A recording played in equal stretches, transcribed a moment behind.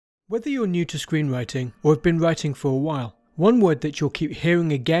Whether you're new to screenwriting or have been writing for a while, one word that you'll keep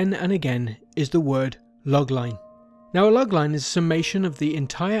hearing again and again is the word logline. Now, a logline is a summation of the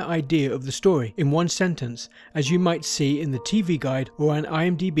entire idea of the story in one sentence, as you might see in the TV guide or on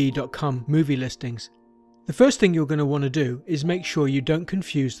imdb.com movie listings. The first thing you're going to want to do is make sure you don't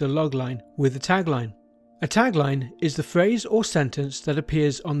confuse the logline with a tagline. A tagline is the phrase or sentence that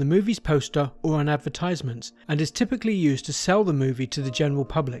appears on the movie's poster or on advertisements and is typically used to sell the movie to the general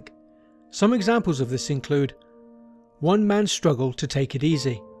public. Some examples of this include "One man's struggle to take it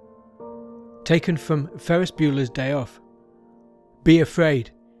easy," taken from Ferris Bueller's Day Off. "Be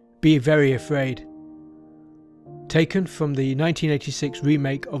afraid, be very afraid," taken from the 1986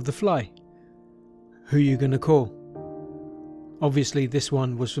 remake of The Fly. "Who you gonna call?" Obviously this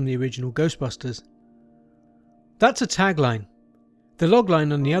one was from the original Ghostbusters. That's a tagline. The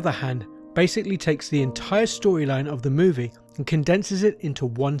logline, on the other hand, basically takes the entire storyline of the movie and condenses it into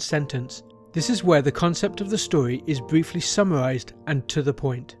one sentence. This is where the concept of the story is briefly summarized and to the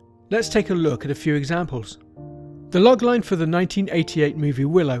point. Let's take a look at a few examples. The logline for the 1988 movie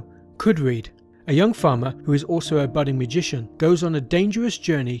Willow could read, "A young farmer, who is also a budding magician, goes on a dangerous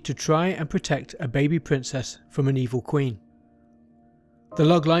journey to try and protect a baby princess from an evil queen." The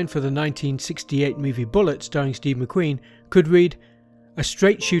logline for the 1968 movie Bullet, starring Steve McQueen, could read, "A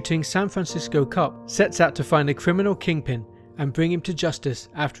straight-shooting San Francisco cop sets out to find a criminal kingpin and bring him to justice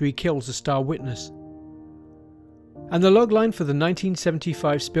after he kills a star witness." And the logline for the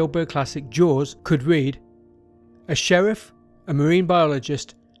 1975 Spielberg classic Jaws could read, "A sheriff, a marine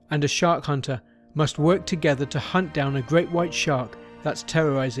biologist, and a shark hunter must work together to hunt down a great white shark that's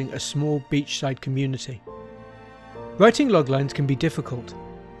terrorizing a small beachside community." Writing loglines can be difficult.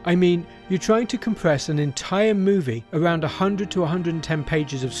 I mean, you're trying to compress an entire movie, around 100 to 110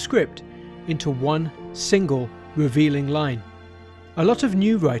 pages of script, into one single revealing line. A lot of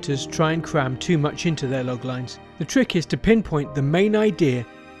new writers try and cram too much into their loglines. The trick is to pinpoint the main idea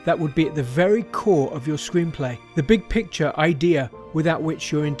that would be at the very core of your screenplay, the big picture idea without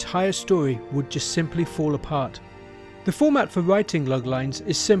which your entire story would just simply fall apart. The format for writing loglines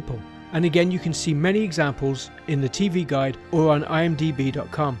is simple, and again you can see many examples in the TV guide or on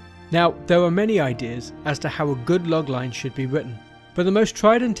imdb.com. Now, there are many ideas as to how a good logline should be written, but the most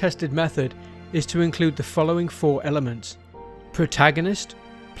tried and tested method is to include the following four elements: protagonist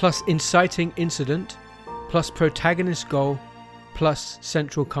plus inciting incident plus protagonist goal plus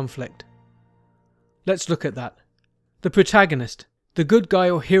central conflict. Let's look at that. The protagonist, the good guy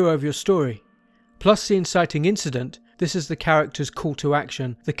or hero of your story, plus the inciting incident. This is the character's call to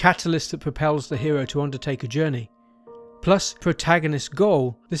action, the catalyst that propels the hero to undertake a journey. Plus protagonist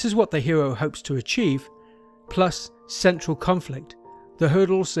goal, this is what the hero hopes to achieve. Plus central conflict, the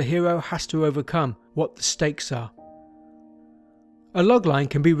hurdles the hero has to overcome, what the stakes are. A logline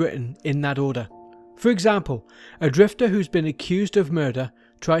can be written in that order. For example, a drifter who's been accused of murder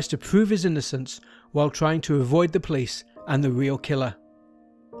tries to prove his innocence while trying to avoid the police and the real killer.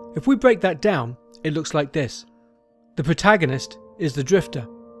 If we break that down, it looks like this. The protagonist is the drifter.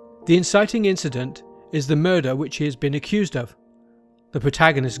 The inciting incident is the murder which he has been accused of. The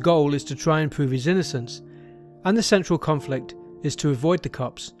protagonist's goal is to try and prove his innocence, and the central conflict is to avoid the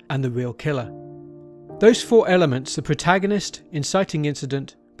cops and the real killer. Those four elements, the protagonist, inciting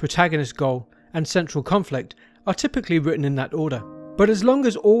incident, protagonist goal, and central conflict, are typically written in that order. But as long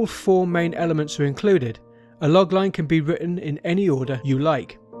as all four main elements are included, a logline can be written in any order you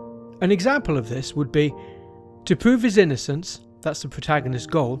like. An example of this would be, to prove his innocence, that's the protagonist's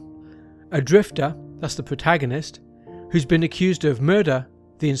goal, a drifter, that's the protagonist, who's been accused of murder,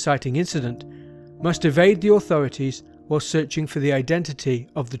 the inciting incident, must evade the authorities while searching for the identity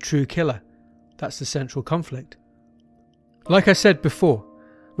of the true killer, that's the central conflict. Like I said before,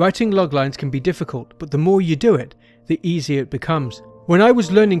 writing loglines can be difficult, but the more you do it, the easier it becomes. When I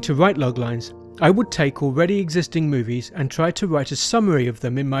was learning to write loglines, I would take already existing movies and try to write a summary of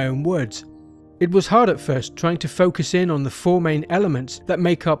them in my own words. It was hard at first, trying to focus in on the four main elements that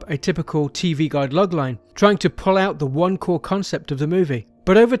make up a typical TV guide logline, trying to pull out the one core concept of the movie.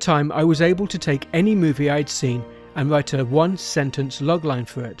 But over time I was able to take any movie I'd seen and write a one-sentence logline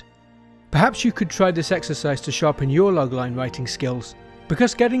for it. Perhaps you could try this exercise to sharpen your logline writing skills,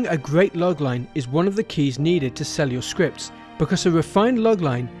 because getting a great logline is one of the keys needed to sell your scripts, because a refined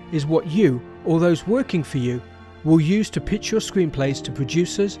logline is what you, or those working for you, will use to pitch your screenplays to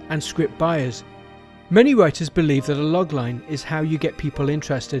producers and script buyers. Many writers believe that a logline is how you get people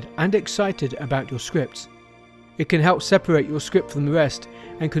interested and excited about your scripts. It can help separate your script from the rest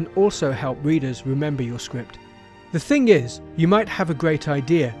and can also help readers remember your script. The thing is, you might have a great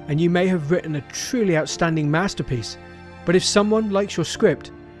idea and you may have written a truly outstanding masterpiece, but if someone likes your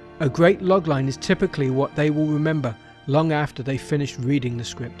script A great logline is typically what they will remember long after they finished reading the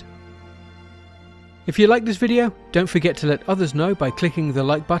script. If you like this video, don't forget to let others know by clicking the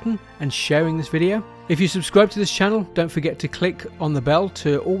like button and sharing this video. If you subscribe to this channel, don't forget to click on the bell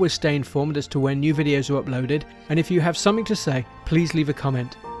to always stay informed as to when new videos are uploaded. And if you have something to say, please leave a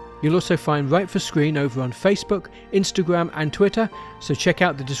comment. You'll also find Write for Screen over on Facebook, Instagram and Twitter, so check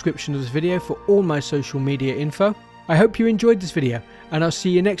out the description of this video for all my social media info. I hope you enjoyed this video, and I'll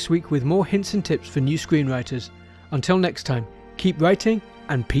see you next week with more hints and tips for new screenwriters. Until next time, keep writing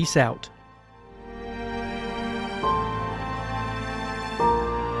and peace out.